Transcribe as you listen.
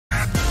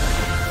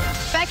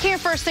Back here,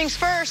 first things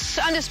first.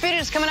 Undisputed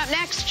is coming up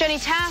next. Jenny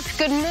Taft,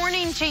 good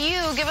morning to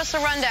you. Give us a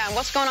rundown.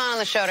 What's going on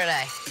the show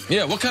today?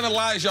 Yeah, what kind of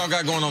lies y'all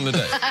got going on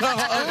today? Is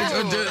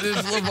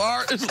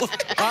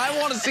LeVar, I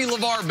want to see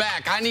LeVar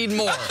back. I need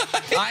more.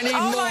 I need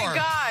more. Oh, my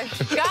gosh.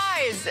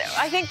 Guys,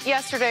 I think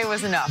yesterday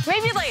was enough.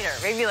 Maybe later.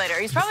 Maybe later.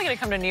 He's probably going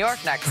to come to New York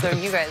next, so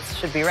you guys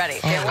should be ready.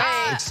 Can't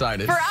wait.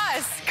 Excited. For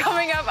us,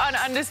 coming up on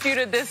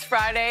Undisputed this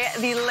Friday,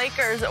 the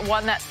Lakers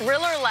won that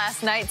thriller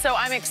last night, so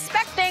I'm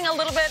expecting a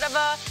little bit of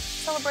a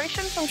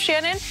celebration from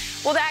Shannon.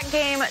 Will that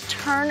game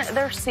turn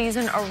their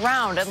season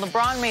around? And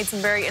LeBron made some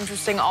very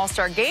interesting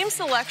All-Star game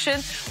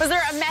selections. Was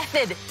there a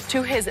method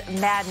to his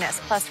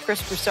madness? Plus,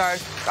 Chris Broussard,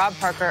 Rob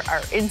Parker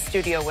are in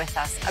studio with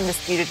us.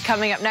 Undisputed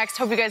coming up next.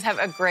 Hope you guys have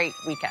a great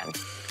weekend.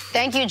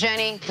 Thank you,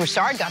 Jenny.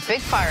 Broussard got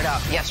big fired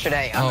up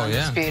yesterday on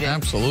Undisputed. Yeah,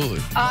 absolutely.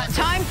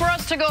 Time for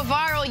us to go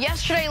viral.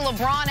 Yesterday,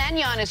 LeBron and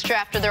Giannis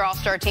drafted their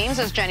All-Star teams,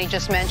 as Jenny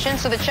just mentioned.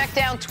 So the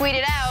Checkdown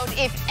tweeted out,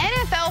 if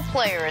NFL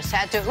players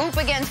had to hoop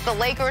against the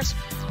Lakers,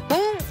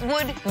 who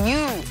would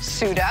you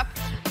suit up?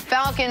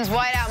 Falcons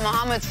wideout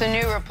Mohamed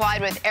Sanu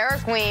replied with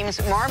Eric Weems,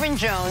 Marvin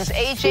Jones,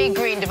 A.J.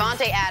 Green,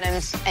 Devontae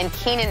Adams, and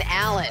Keenan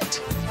Allen.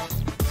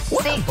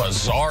 What a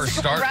bizarre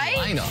starting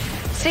lineup.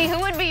 See, who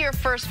would be your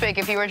first pick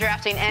if you were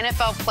drafting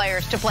NFL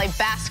players to play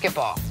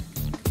basketball?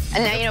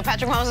 And now, you know,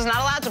 Patrick Mahomes is not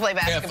allowed to play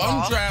basketball.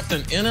 If I'm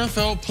drafting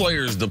NFL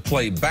players to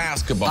play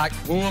basketball,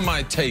 who am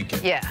I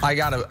taking? Yeah. I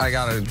got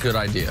a good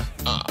idea.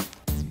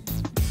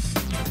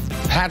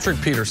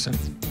 Patrick Peterson.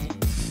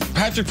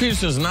 Patrick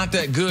Peterson's not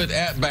that good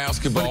at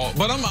basketball,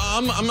 but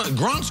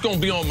Gronk's gonna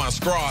be on my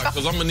squad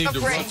because I'm gonna need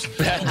to rough.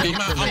 I'm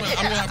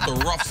gonna have to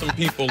rough some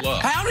people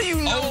up. How do you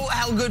know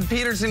how good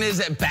Peterson is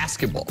at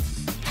basketball?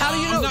 How do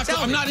you know?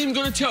 I'm not even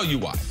going to tell you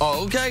why.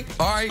 Oh, okay.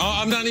 All right.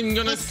 I'm not even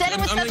going to. I'm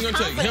not even going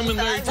to tell you. Him and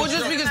Larry Fitzgerald. Well,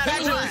 just because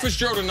Pat and Larry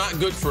Fitzgerald are not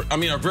good for. I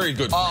mean, are very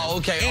good. Oh,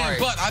 okay. All right.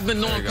 But I've been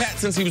knowing Pat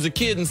since he was a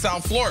kid in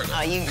South Florida.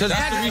 Because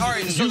that's the reason. All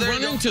right, so you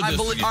run into this.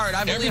 All right,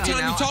 I believe every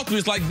time you talk to me,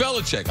 it's like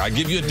Belichick. I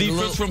give you a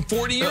defense from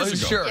 40 years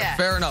ago. Sure,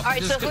 fair enough. All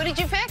right, so who did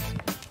you pick?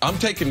 I'm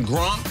taking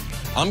Gronk.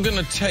 I'm going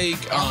to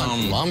take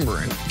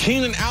lumbering.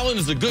 Keenan Allen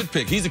is a good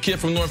pick. He's a kid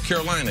from North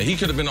Carolina. He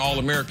could have been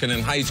All-American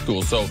in high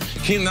school. So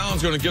Keenan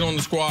Allen's going to get on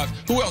the squad.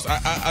 Who else?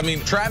 I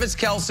mean, Travis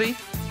Kelce.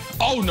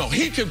 Oh, no,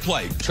 he could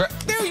play.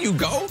 There you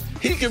go.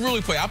 He could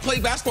really play. I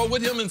played basketball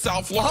with him in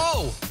South Florida.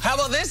 Oh, how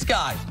about this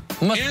guy?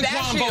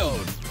 Mustachio.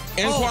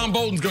 Anquan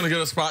Bolden's going to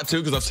get a spot, too,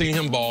 because I've seen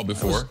him ball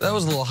before. That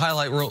was a little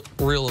highlight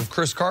reel of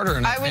Chris Carter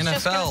in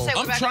NFL.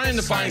 I'm trying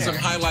to find some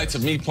highlights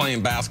of me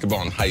playing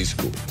basketball in high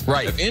school.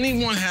 Right. If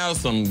anyone has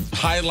some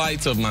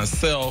highlights of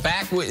myself.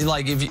 Back with,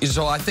 like,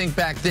 so I think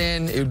back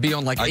then it would be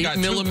on, like, 8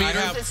 millimeter.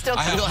 I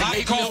have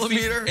hot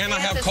coffee and I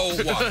have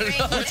cold water.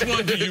 Which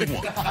one do you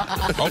want?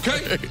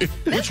 Okay?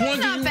 Which one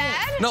do you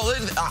want? No,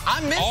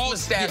 I miss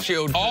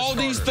mustachioed. All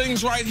these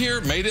things right here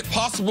made it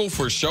possible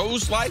for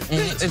shows like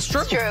this. It's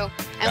true. It's true.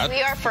 And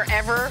we are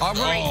forever grateful.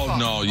 Oh,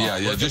 no, yeah.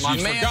 Just you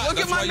forgot. Look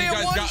at my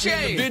man One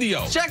Chain.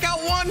 Video. Check out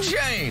One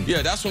Chain.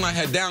 Yeah, that's when I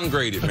had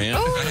downgraded, man.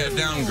 I had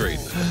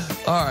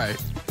downgraded. All right.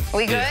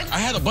 We good? Yeah, I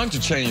had a bunch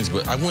of chains,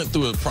 but I went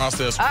through a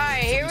process. All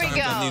right, here we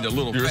go. I need a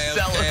little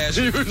cash.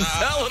 You're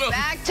selling them.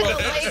 Back to the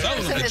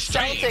Lakers and the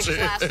Celtics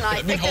last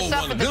night. Pick this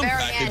up at the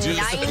very end.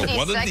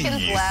 90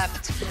 seconds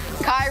left.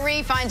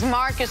 Kyrie finds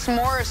Marcus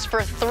Morris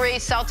for three.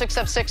 Celtics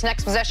up 6.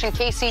 Next possession,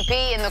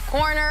 KCP in the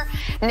corner.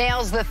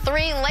 Nails the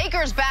three.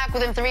 Lakers back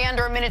within 3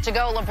 under a minute to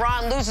go.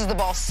 LeBron loses the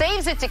ball.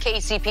 Saves it to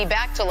KCP.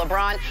 Back to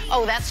LeBron.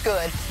 Oh, that's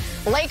good.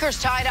 Lakers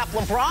tied up.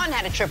 LeBron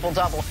had a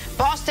triple-double.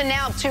 Boston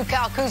now up 2.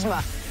 Kyle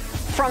Kuzma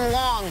from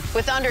long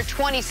with under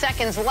 20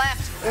 seconds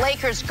left.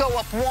 Lakers go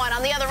up 1.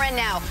 On the other end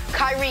now,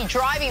 Kyrie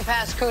driving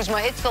past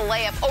Kuzma, hits the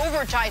layup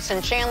over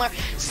Tyson Chandler.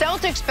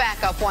 Celtics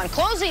back up 1.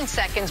 Closing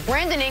seconds,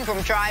 Brandon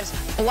Ingram drives,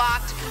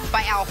 blocked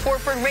by Al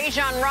Horford.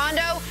 Rajon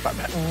Rondo,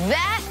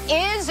 that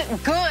is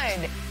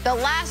good. The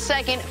last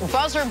second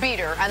buzzer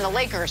beater, and the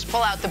Lakers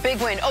pull out the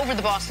big win over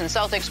the Boston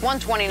Celtics,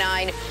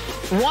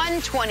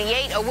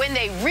 129-128, a win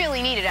they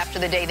really needed after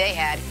the day they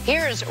had.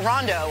 Here's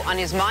Rondo on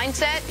his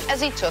mindset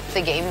as he took the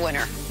game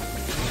winner.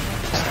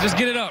 Just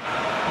get it up.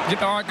 Get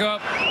the arc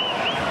up.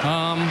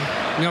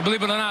 You know,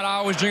 believe it or not, I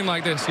always dream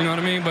like this, you know what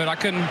I mean? But I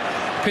couldn't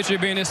picture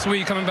it being this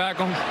sweet coming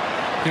back on,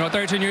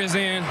 13 years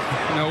in,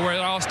 where it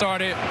all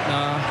started.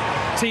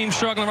 Team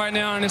struggling right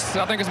now, and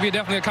I think it's be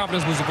definitely a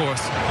confidence booster for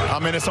us. I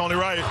mean, it's only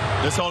right.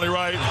 It's only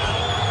right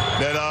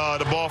that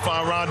the ball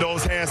find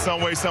Rondo's hands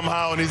some way,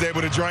 somehow, and he's able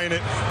to drain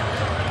it.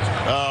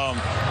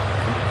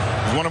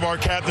 He's one of our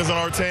captains on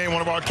our team,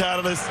 one of our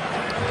catalysts.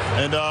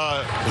 And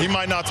he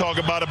might not talk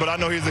about it, but I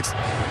know he's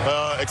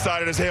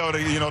excited as hell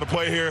to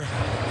play here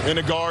in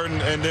the Garden,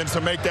 and then to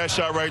make that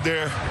shot right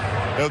there,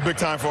 it was big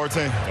time for our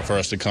team. For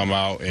us to come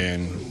out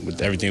and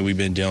with everything we've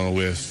been dealing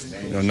with,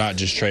 not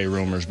just trade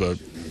rumors, but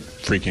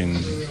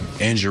freaking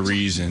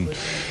injuries and,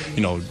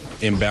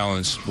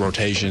 imbalanced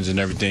rotations and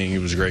everything, it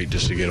was great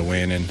just to get a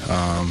win, and,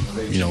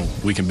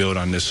 we can build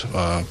on this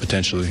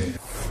potentially.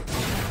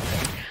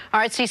 All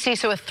right, CC,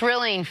 so a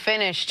thrilling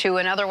finish to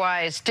an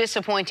otherwise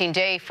disappointing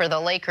day for the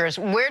Lakers.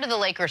 Where do the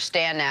Lakers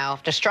stand now?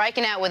 Just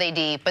striking out with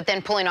AD, but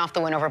then pulling off the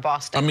win over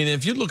Boston. I mean,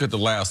 if you look at the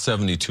last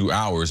 72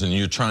 hours and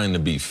you're trying to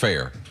be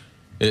fair,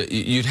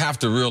 you'd have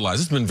to realize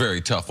it's been very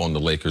tough on the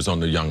Lakers, on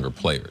the younger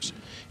players.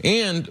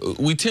 And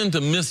we tend to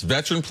miss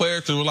veteran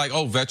players because we're like,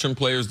 oh, veteran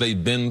players,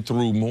 they've been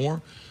through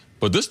more.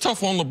 But this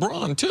tough on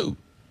LeBron, too.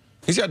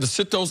 He's got to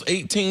sit those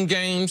 18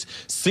 games,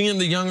 seeing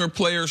the younger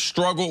players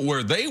struggle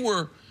where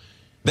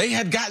they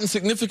had gotten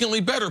significantly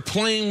better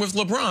playing with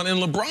LeBron.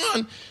 And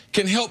LeBron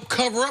can help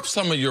cover up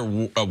some of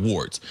your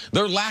awards.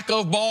 Their lack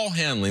of ball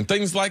handling,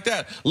 things like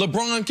that.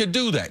 LeBron could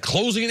do that.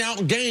 Closing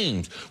out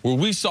games where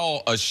we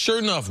saw a sure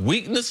enough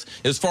weakness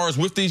as far as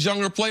with these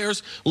younger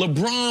players,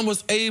 LeBron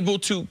was able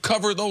to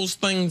cover those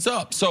things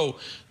up. So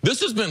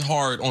this has been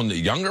hard on the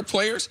younger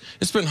players.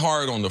 It's been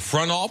hard on the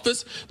front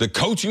office. The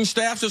coaching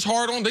staff is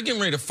hard on. They're getting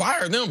ready to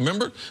fire them.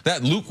 Remember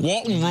that Luke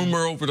Walton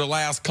rumor over the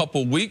last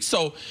couple weeks?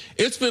 So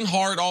it's been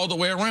hard all the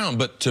way around.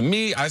 But to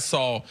me, I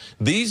saw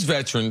these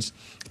veterans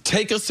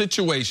take a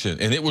situation,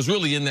 and it was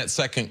really in that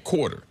second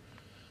quarter,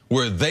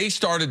 where they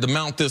started to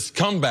mount this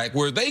comeback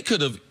where they could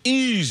have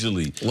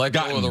easily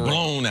gotten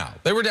blown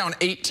out. They were down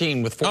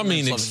 18 with 4 minutes.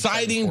 I mean,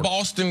 exciting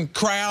Boston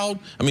crowd.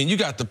 I mean, you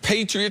got the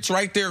Patriots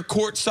right there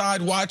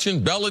courtside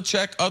watching,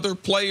 Belichick, other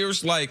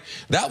players. Like,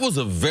 that was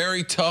a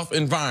very tough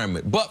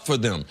environment. But for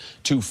them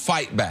to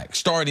fight back,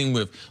 starting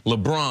with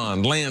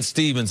LeBron, Lance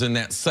Stevens in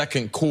that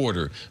second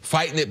quarter,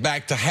 fighting it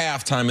back to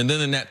halftime, and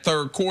then in that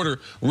third quarter,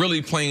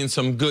 really playing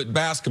some good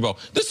basketball.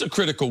 This is a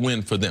critical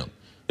win for them.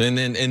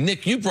 And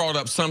Nick, you brought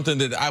up something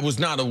that I was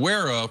not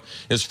aware of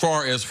as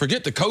far as,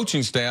 forget the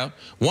coaching staff,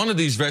 one of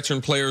these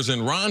veteran players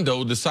in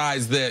Rondo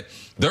decides that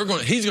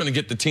he's going to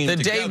get the team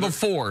together. The day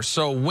before,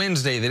 so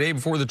Wednesday, the day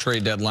before the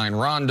trade deadline,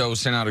 Rondo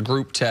sent out a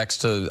group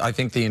text to, I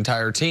think, the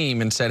entire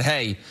team and said,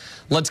 hey,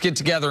 let's get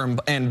together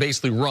and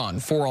basically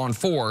run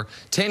 4-on-4.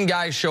 10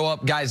 guys show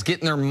up, guys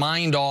getting their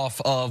mind off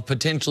of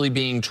potentially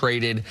being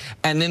traded.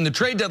 And then the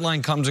trade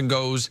deadline comes and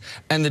goes,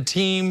 and the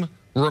team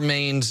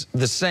remains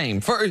the same.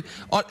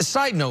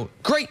 Side note,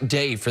 great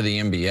day for the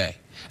NBA.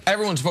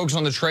 Everyone's focused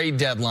on the trade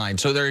deadline,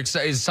 so they're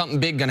excited. Is something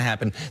big going to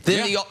happen?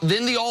 Then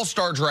the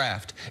All-Star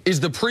draft is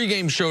the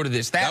pregame show to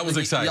this. That was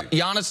exciting.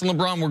 Giannis and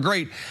LeBron were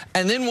great.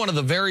 And then one of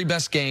the very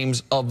best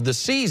games of the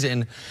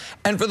season.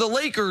 And for the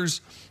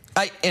Lakers,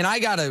 I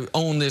got to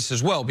own this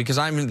as well because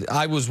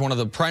I was one of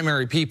the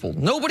primary people.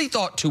 Nobody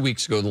thought 2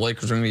 weeks ago the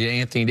Lakers were going to get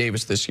Anthony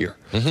Davis this year.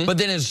 But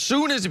then as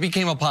soon as it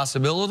became a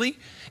possibility,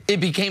 it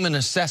became a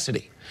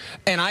necessity.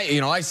 And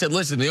I said,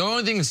 listen, the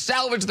only thing to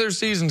salvage their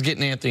season is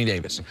getting Anthony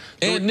Davis.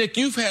 And Nick,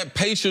 you've had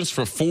patience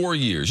for 4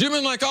 years. You've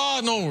been like,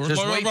 oh, no.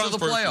 Just wait till the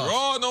playoffs.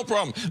 Oh, no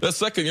problem. The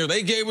second year,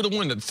 they gave it a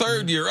win. The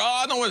third year,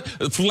 oh,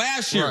 no.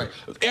 Last year,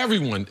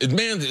 everyone,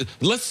 man,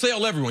 let's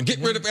sell everyone. Get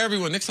rid of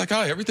everyone. Nick's like,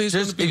 oh, everything's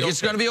going to be okay.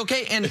 It's going to be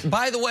okay. And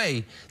by the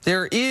way,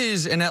 there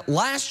is, and at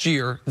last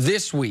year,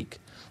 this week,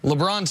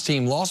 LeBron's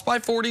team lost by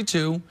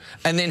 42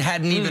 and then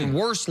had an even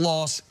worse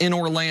loss in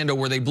Orlando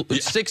where they blew a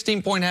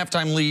 16-point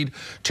halftime lead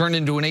turned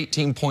into an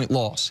 18-point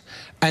loss.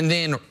 And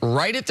then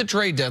right at the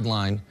trade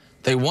deadline,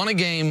 they won a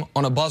game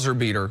on a buzzer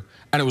beater,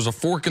 and it was a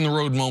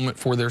fork-in-the-road moment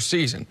for their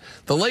season.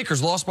 The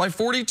Lakers lost by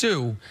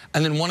 42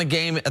 and then won a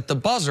game at the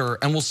buzzer,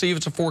 and we'll see if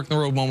it's a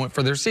fork-in-the-road moment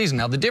for their season.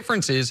 Now, the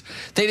difference is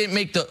they didn't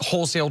make the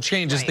wholesale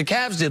changes the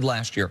Cavs did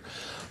last year.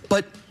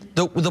 But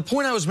the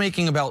point I was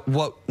making about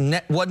what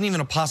wasn't even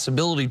a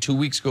possibility 2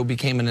 weeks ago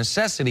became a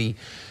necessity,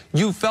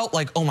 you felt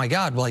like, oh, my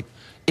God, like,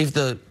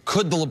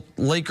 could the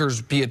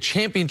Lakers be a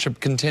championship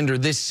contender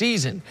this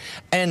season?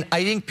 And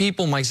I think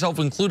people, myself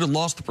included,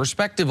 lost the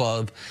perspective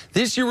of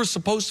this year was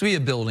supposed to be a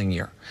building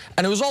year.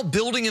 And it was all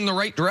building in the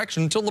right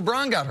direction until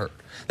LeBron got hurt.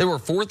 They were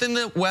 4th in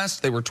the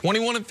West. They were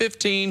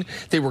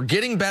 21-15. They were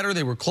getting better.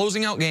 They were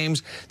closing out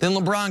games. Then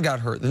LeBron got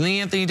hurt. Then the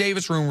Anthony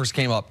Davis rumors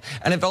came up.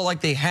 And it felt like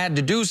they had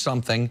to do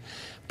something.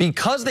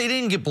 Because they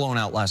didn't get blown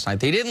out last night,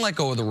 they didn't let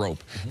go of the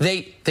rope.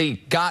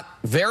 They got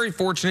very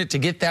fortunate to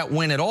get that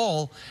win at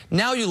all.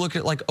 Now you look at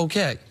it like,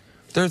 okay,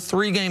 they're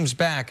 3 games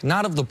back,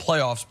 not of the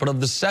playoffs, but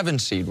of the 7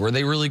 seed, where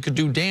they really could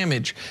do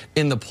damage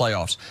in the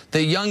playoffs.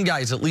 The young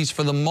guys, at least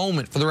for the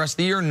moment, for the rest of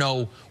the year,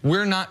 know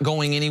we're not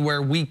going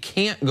anywhere. We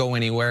can't go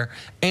anywhere.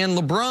 And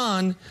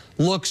LeBron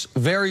looks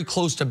very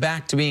close to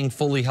back to being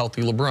fully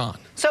healthy LeBron.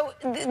 So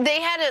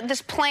they had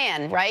this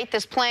plan, right?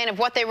 This plan of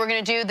what they were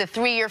going to do, the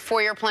 3-year,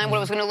 4-year plan, what it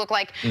was going to look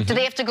like. Do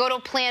they have to go to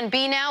plan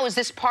B now? Is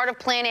this part of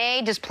plan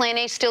A? Does plan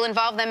A still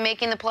involve them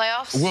making the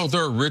playoffs? Well,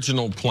 their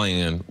original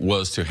plan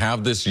was to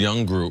have this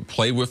young group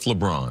play with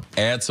LeBron,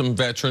 add some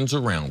veterans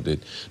around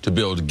it to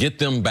be able to get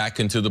them back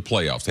into the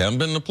playoffs. They haven't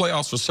been in the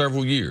playoffs for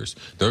several years.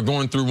 They're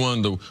going through one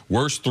of the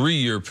worst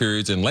 3-year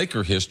periods in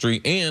Laker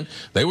history, and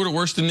they were the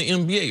worst in the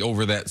NBA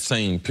over that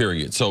same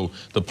period. So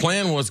the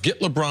plan was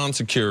get LeBron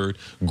secured,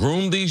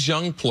 groom these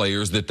young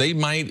players that they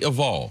might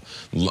evolve.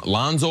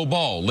 Lonzo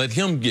Ball, let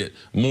him get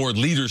more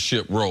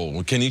leadership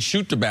role. Can he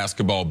shoot the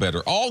basketball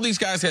better? All these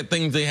guys had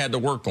things they had to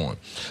work on.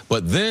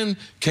 But then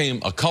came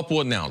a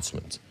couple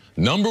announcements.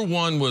 Number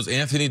one was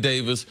Anthony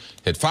Davis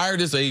had fired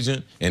his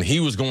agent, and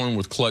he was going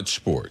with Clutch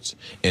Sports.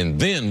 And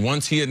then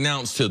once he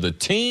announced to the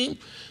team,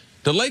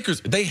 the Lakers,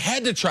 they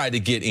had to try to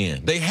get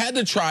in. They had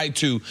to try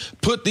to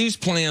put these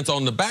plans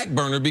on the back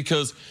burner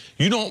because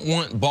you don't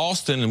want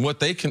Boston and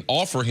what they can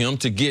offer him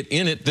to get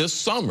in it this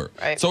summer.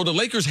 Right. So the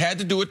Lakers had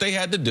to do what they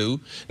had to do.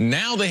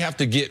 Now they have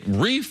to get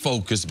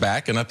refocused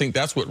back, and I think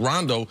that's what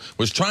Rondo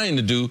was trying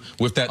to do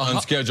with that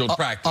unscheduled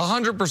practice.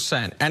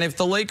 100%. And if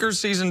the Lakers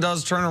season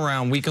does turn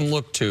around, we can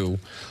look to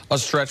a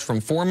stretch from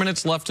 4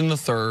 minutes left in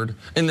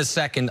the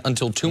second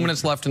until 2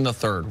 minutes left in the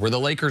third, where the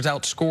Lakers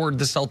outscored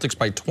the Celtics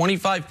by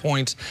 25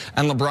 points,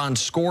 and LeBron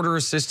scored or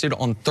assisted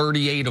on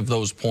 38 of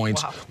those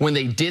points when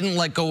they didn't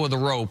let go of the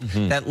rope.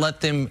 That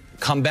let them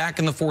come back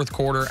in the fourth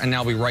quarter and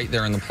now be right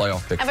there in the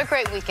playoff picture. Have a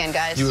great weekend,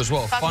 guys. You as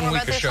well. Talk Fun more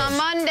week about of this shows. on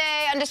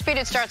Monday.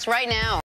 Undisputed starts right now.